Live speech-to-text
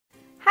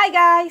Hi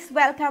guys!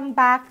 Welcome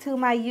back to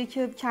my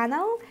YouTube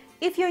channel.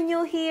 If you're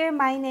new here,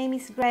 my name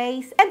is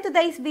Grace and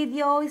today's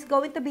video is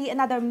going to be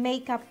another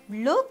makeup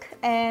look.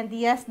 And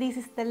yes, this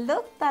is the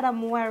look that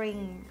I'm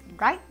wearing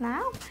right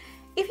now.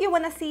 If you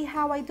want to see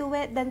how I do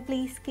it, then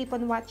please keep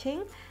on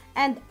watching.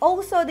 And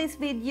also this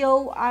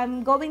video,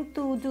 I'm going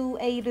to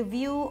do a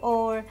review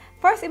or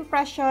first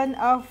impression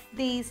of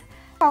this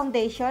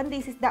foundation.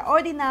 This is the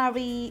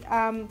Ordinary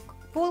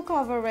full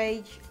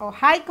coverage or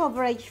high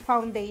coverage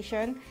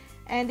foundation.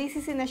 And this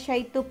is in a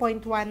shade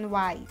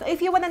 2.1Y. So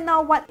if you want to know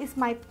what is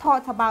my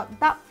thoughts about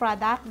that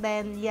product,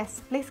 then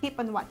yes, please keep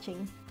on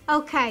watching.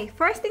 Okay,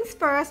 first things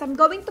first, I'm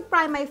going to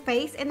prime my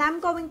face and I'm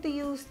going to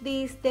use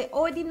the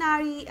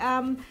Ordinary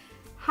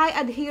high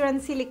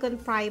adherence silicone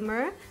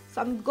primer.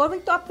 So I'm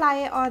going to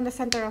apply it on the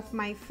center of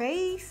my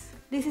face.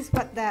 This is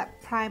what the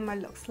primer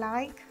looks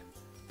like.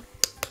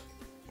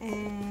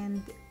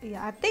 And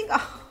yeah, I think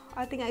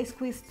I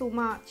squeezed too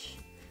much.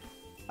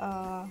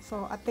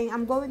 So I think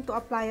I'm going to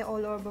apply it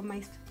all over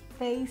my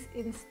face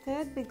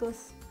instead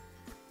because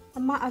I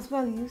might as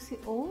well use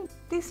it all.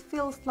 This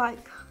feels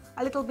like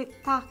a little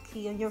bit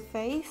tacky on your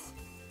face.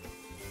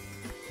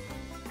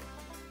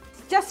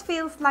 It just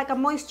feels like a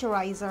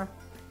moisturizer.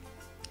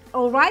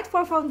 Alright,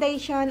 for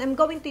foundation, I'm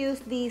going to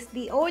use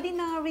the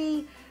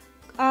Ordinary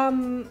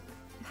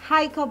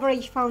high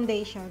coverage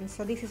foundation.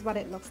 So this is what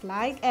it looks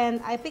like,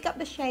 and I pick up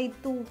the shade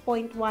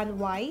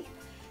 2.1Y.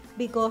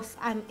 because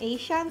I'm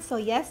Asian, so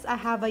yes, I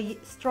have a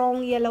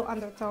strong yellow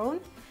undertone.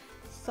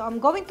 So I'm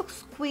going to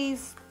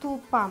squeeze to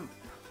pump.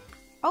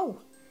 Oh,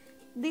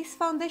 this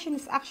foundation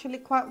is actually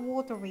quite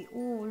watery.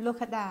 Oh,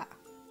 look at that.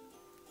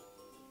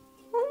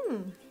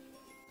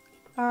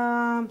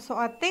 So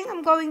I think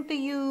I'm going to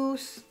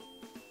use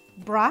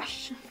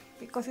brush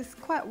because it's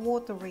quite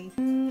watery.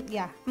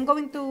 Yeah, I'm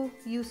going to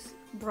use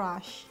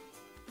brush.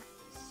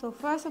 So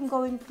first I'm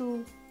going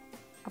to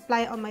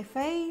apply it on my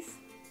face.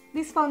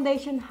 This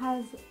foundation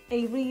has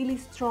a really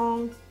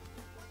strong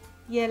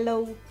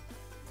yellow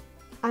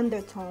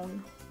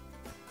undertone.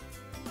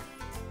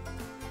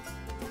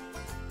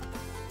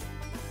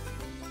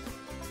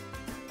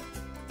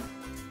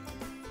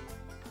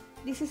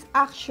 This is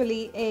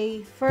actually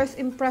a first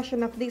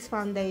impression of this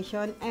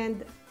foundation,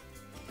 and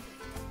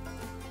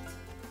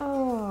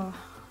oh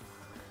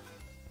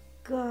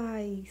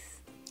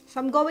guys, so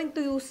I'm going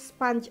to use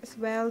sponge as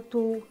well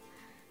to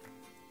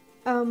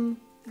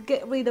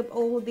get rid of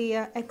all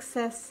the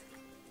excess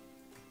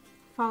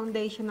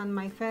foundation on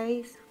my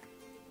face.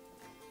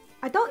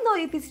 I don't know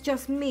if it's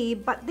just me,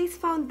 but this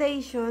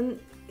foundation,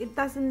 it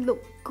doesn't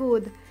look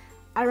good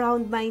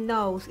around my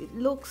nose. It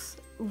looks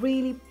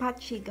really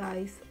patchy,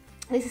 guys.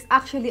 This is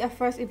actually a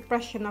first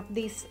impression of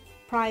this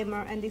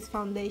primer and this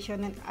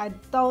foundation, and I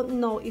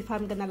don't know if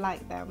I'm gonna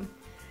like them.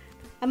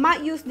 I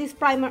might use this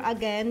primer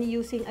again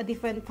using a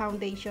different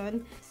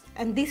foundation,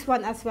 and this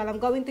one as well. I'm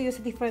going to use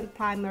a different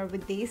primer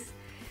with this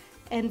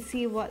and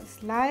see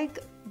what's like,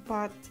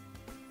 but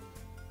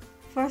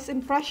first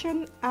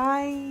impression,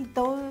 I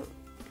don't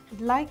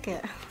like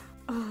it.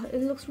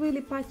 It looks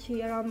really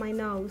patchy around my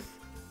nose.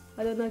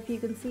 I don't know if you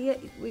can see it.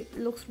 It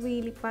looks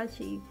really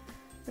patchy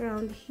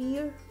around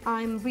here.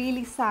 I'm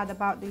really sad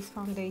about this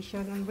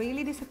foundation. I'm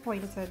really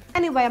disappointed.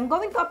 Anyway, I'm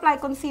going to apply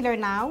concealer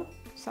now.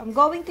 So I'm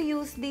going to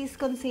use this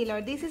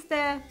concealer. This is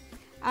the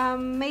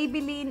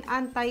Maybelline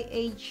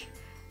Anti-Age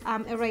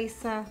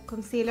Eraser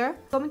Concealer.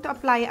 I'm going to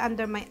apply it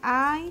under my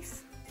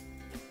eyes.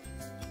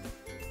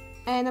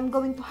 And I'm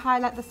going to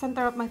highlight the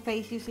center of my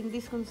face using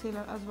this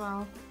concealer as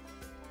well.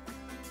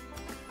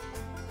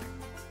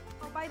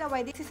 Oh, by the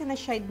way, this is in a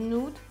shade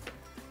nude.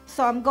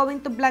 So I'm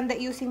going to blend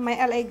it using my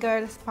LA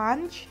Girl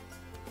sponge.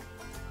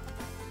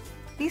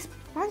 This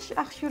sponge is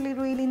actually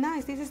really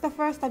nice. This is the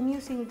first time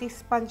using this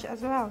sponge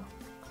as well.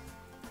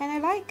 And I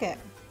like it.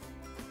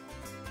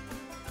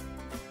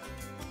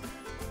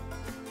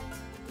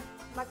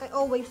 Like I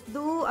always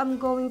do, I'm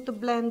going to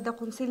blend the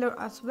concealer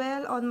as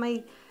well on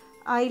my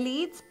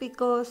eyelids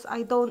because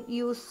I don't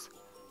use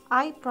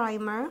eye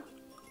primer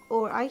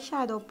or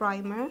eyeshadow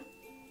primer.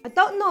 I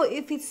don't know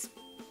if it's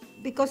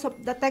because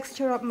of the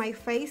texture of my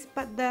face,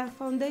 but the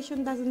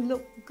foundation doesn't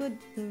look good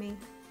to me.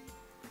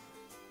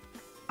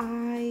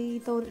 I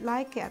don't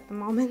like it at the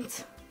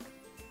moment.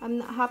 I'm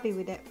not happy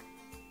with it.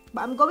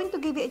 But I'm going to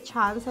give it a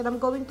chance, and I'm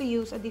going to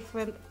use a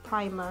different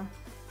primer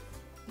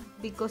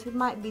because it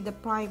might be the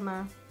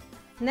primer.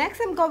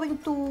 Next, I'm going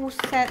to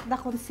set the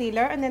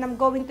concealer, and then I'm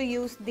going to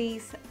use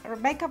this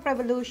Makeup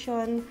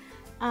Revolution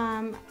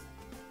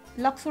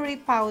luxury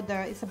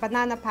powder. It's a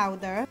banana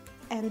powder,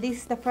 and this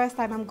is the first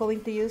time I'm going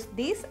to use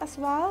this as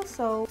well.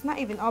 So it's not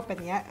even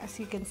open yet, as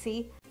you can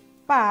see,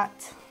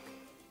 but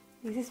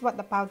this is what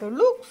the powder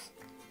looks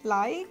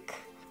like.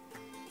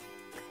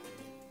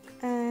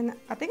 And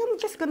I think I'm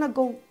just gonna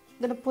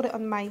put it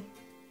on my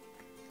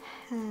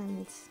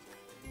hands.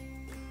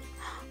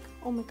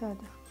 Oh my god.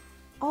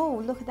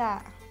 Oh, look at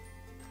that.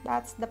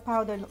 That's the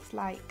powder looks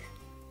like.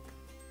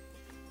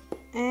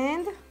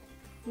 And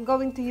I'm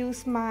going to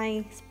use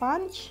my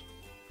sponge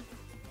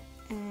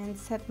and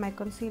set my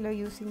concealer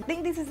using, I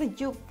think this is a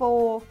dupe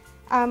for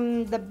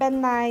the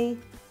Benai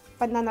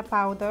banana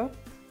powder.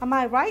 Am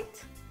I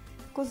right?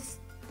 Because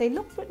they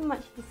look pretty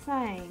much the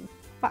same.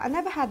 But I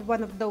never had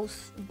one of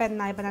those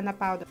Benai banana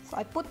powder. So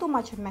I put too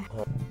much on my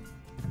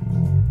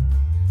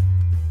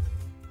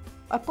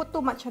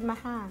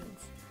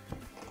hands.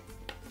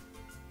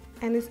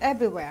 And it's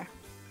everywhere.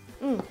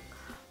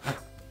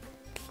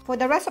 For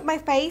the rest of my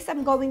face,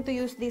 I'm going to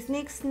use this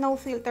NYX No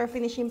Filter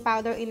Finishing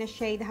Powder in a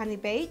shade Honey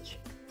Beige.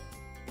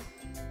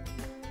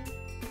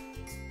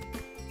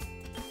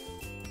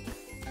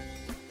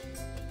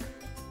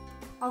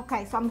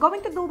 Okay, so I'm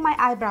going to do my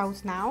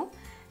eyebrows now.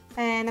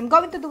 And I'm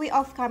going to do it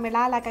off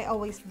camera like I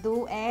always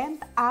do,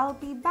 and I'll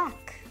be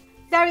back.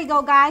 There we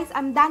go, guys.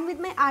 I'm done with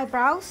my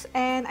eyebrows,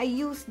 and I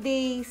use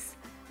this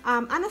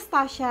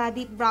Anastasia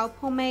Deep Brow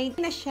Pomade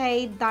in a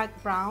shade dark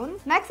brown.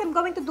 Next, I'm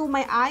going to do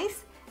my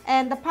eyes,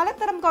 and the palette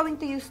that I'm going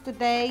to use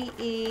today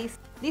is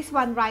this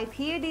one right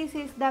here. This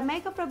is the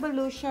Makeup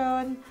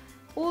Revolution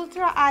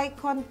Ultra Eye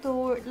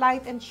Contour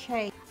Light and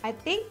Shade. I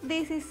think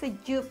this is a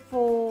dupe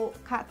for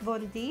Kat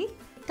Von D.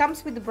 It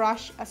comes with the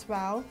brush as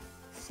well,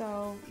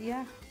 so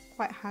yeah,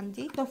 quite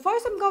handy. So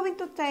first, I'm going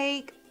to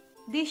take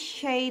this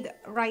shade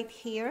right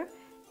here,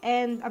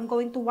 and I'm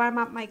going to warm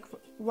up my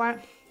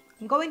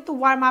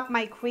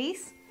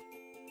crease.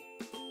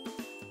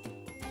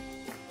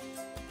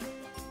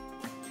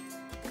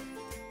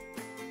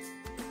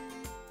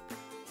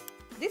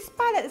 This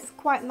palette is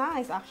quite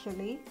nice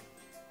actually.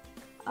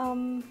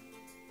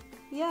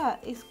 Yeah,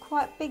 it's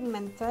quite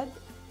pigmented,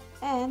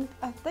 and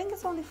I think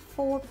it's only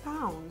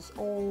 £4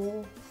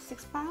 or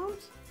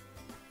 £6.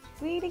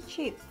 Really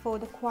cheap for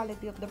the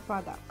quality of the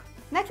product.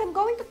 Next, I'm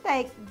going to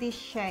take this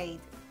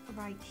shade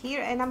right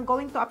here, and I'm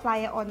going to apply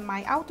it on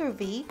my outer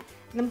V,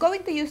 and I'm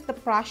going to use the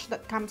brush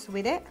that comes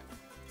with it.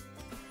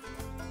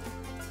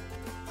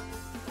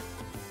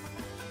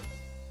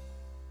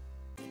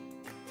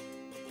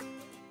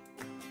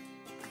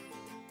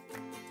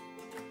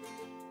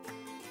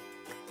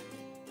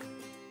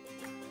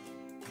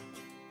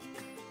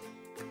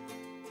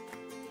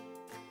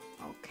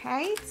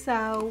 Okay,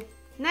 so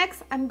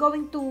next I'm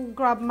going to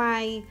grab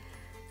my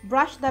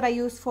brush that I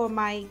use for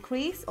my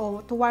crease,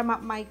 or to warm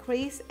up my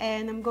crease,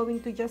 and I'm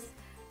going to just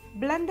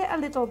blend it a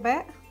little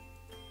bit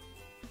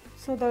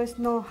so there's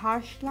no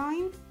harsh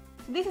line.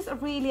 This is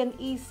really an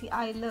easy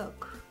eye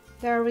look.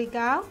 There we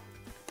go.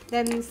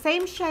 Then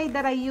same shade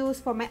that I use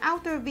for my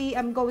outer V,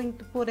 I'm going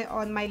to put it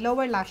on my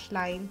lower lash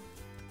line.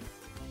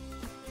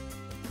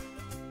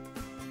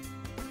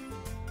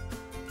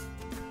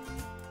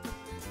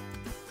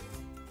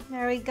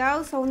 There we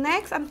go. So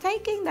next I'm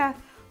taking the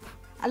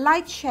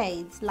light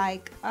shades,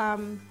 like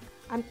I'm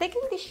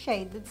taking this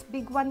shade, this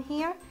big one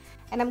here,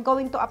 and I'm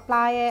going to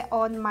apply it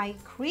on my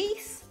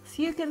crease.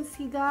 So you can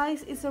see,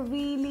 guys, it's a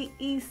really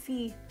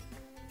easy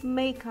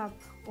makeup,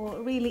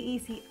 or really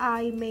easy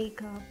eye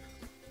makeup.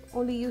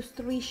 Only use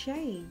 3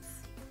 shades.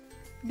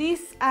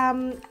 This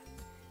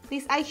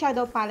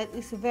eyeshadow palette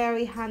is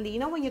very handy, you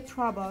know, when you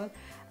travel,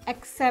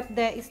 except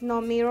there is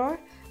no mirror,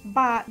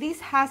 but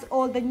this has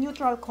all the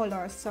neutral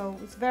colors, so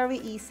it's very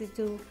easy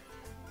to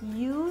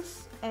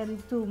use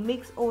and to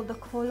mix all the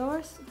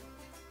colors,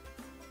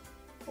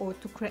 or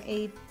to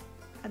create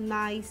a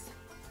nice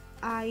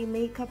eye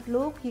makeup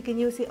look. You can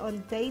use it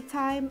on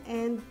daytime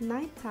and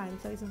nighttime,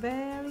 so it's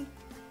very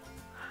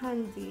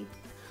handy.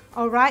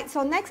 Alright,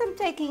 so next I'm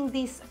taking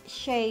this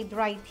shade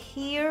right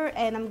here,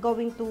 and I'm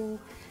going to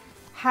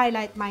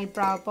highlight my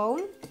brow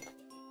bone.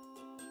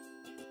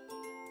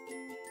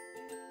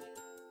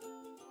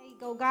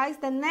 So guys,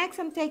 the next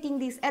I'm taking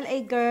this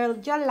LA Girl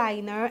gel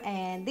liner,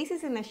 and this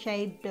is in a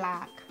shade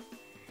black,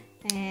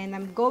 and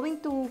I'm going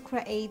to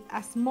create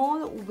a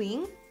small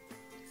wing.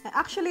 I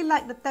actually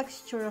like the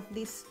texture of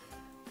this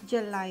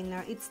gel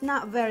liner. It's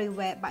not very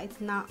wet, but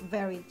it's not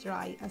very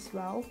dry as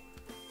well.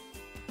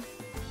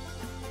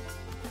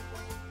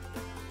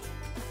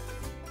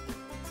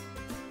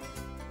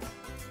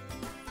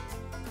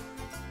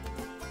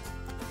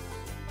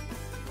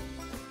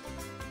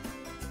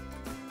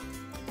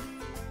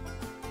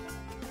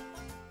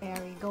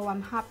 There we go,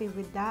 I'm happy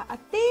with that. I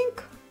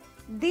think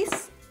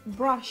this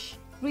brush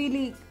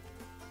really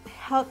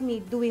helped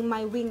me doing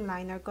my wing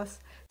liner, because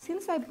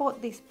since I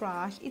bought this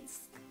brush,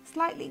 it's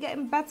slightly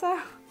getting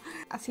better.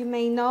 As you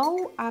may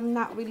know, I'm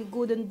not really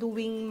good on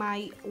doing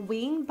my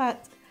wing,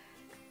 but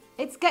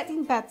it's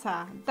getting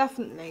better,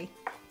 definitely.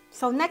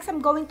 So next I'm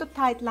going to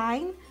tight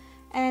line,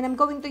 and I'm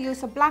going to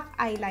use a black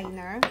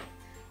eyeliner.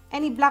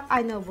 Any black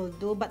eyeliner will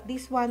do, but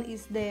this one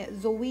is the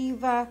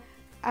ZOEVA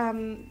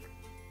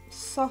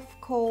soft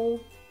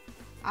kohl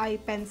eye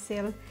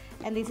pencil,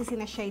 and this is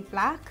in a shade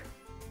black.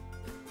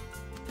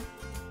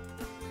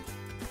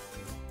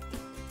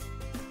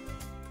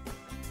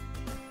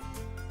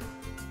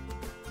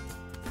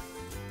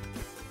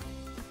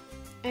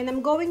 And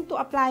I'm going to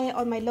apply it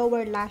on my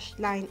lower lash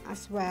line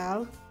as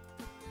well.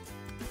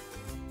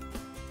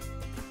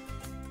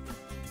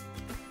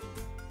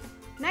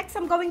 Next,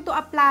 I'm going to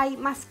apply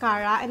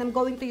mascara, and I'm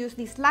going to use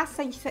this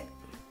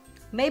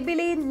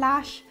Maybelline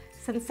Lash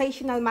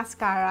Sensational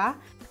Mascara.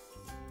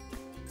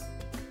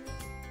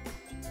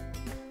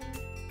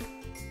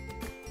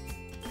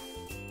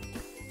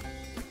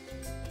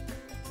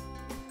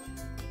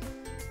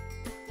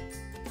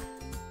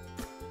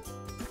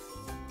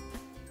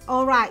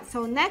 Alright,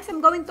 so next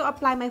I'm going to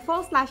apply my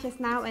false lashes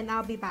now and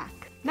I'll be back.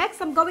 Next,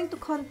 I'm going to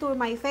contour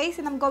my face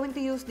and I'm going to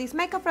use this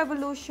Makeup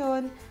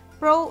Revolution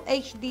Pro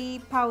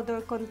HD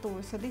Powder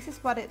Contour. So this is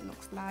what it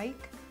looks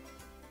like.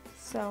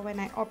 So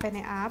when I open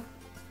it up,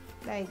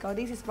 there you go.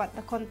 This is what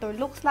the contour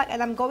looks like,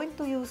 and I'm going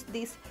to use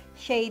this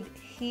shade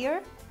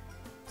here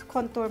to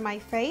contour my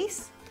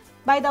face.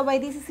 By the way,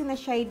 this is in a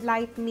shade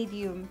light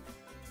medium.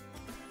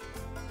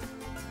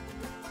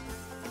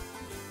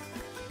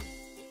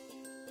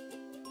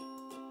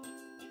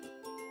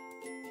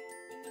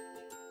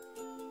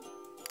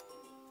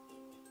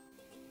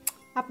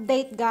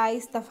 Update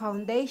guys, the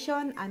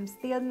foundation, I'm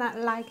still not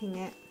liking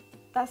it.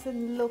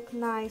 Doesn't look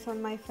nice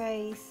on my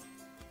face.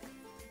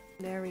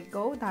 There we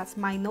go, that's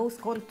my nose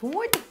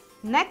contoured.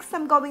 Next,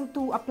 I'm going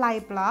to apply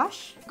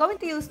blush. I'm going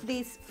to use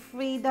this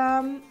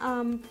Freedom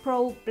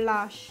Pro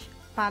Blush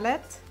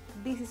palette.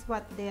 This is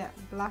what the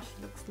blush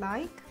looks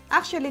like.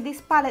 Actually,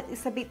 this palette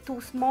is a bit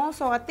too small,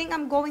 so I think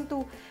I'm going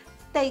to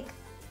take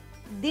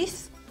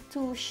these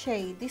two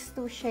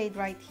shades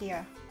right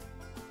here.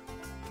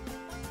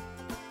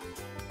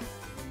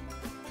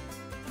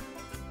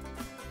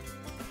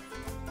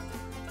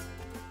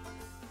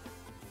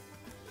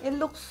 It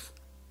looks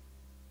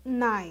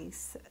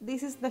nice.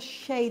 This is the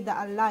shade that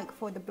I like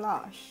for the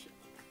blush.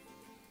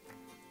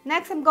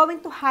 Next, I'm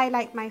going to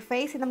highlight my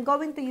face, and I'm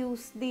going to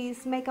use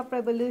this Makeup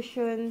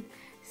Revolution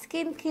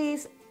Skin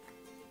Kiss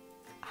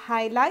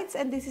highlights,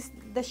 and this is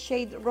the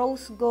shade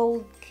Rose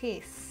Gold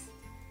Kiss.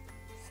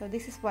 So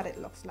this is what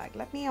it looks like.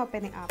 Let me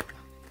open it up.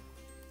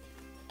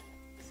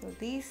 So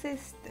this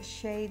is the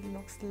shade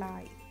looks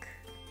like.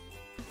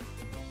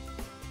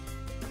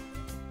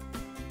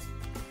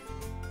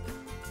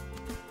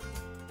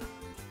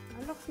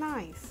 Looks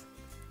nice.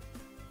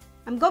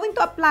 I'm going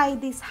to apply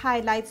these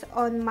highlights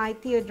on my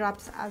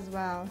teardrops as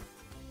well.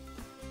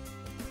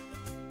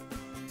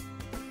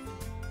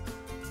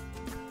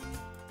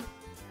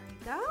 There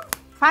we go.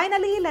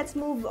 Finally, let's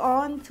move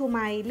on to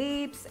my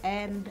lips,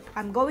 and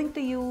I'm going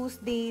to use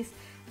this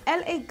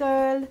LA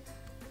Girl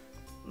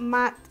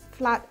Matte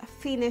Flat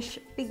Finish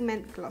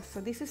Pigment Gloss.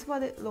 So this is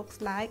what it looks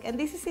like, and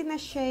this is in a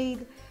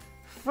shade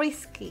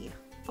Frisky.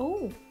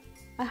 Oh,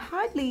 I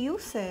hardly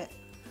use it.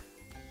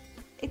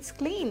 It's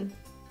clean.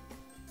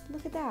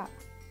 Look at that.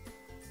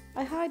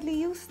 I hardly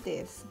use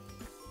this.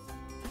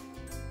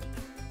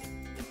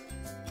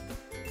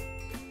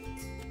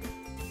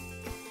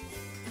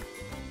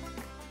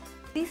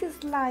 This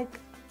is like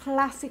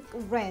classic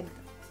red,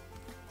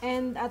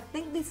 and I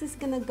think this is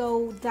gonna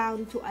go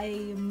down to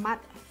a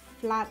matte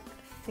flat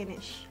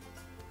finish.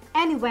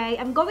 Anyway,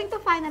 I'm going to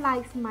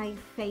finalize my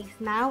face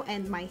now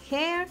and my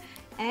hair,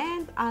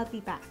 and I'll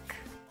be back.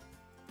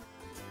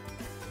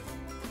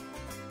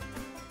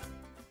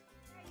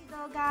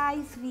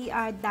 Guys, we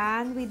are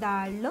done with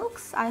our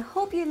looks. I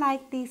hope you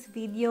liked this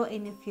video,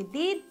 and if you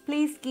did,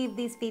 please give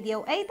this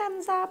video a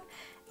thumbs up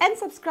and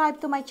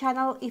subscribe to my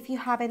channel if you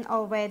haven't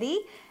already.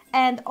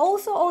 And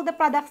also, all the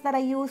products that I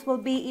use will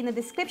be in the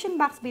description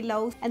box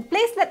below. And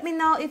please let me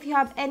know if you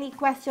have any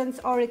questions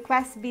or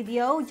request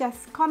video.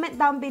 Just comment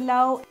down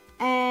below,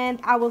 and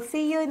I will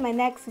see you in my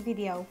next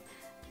video.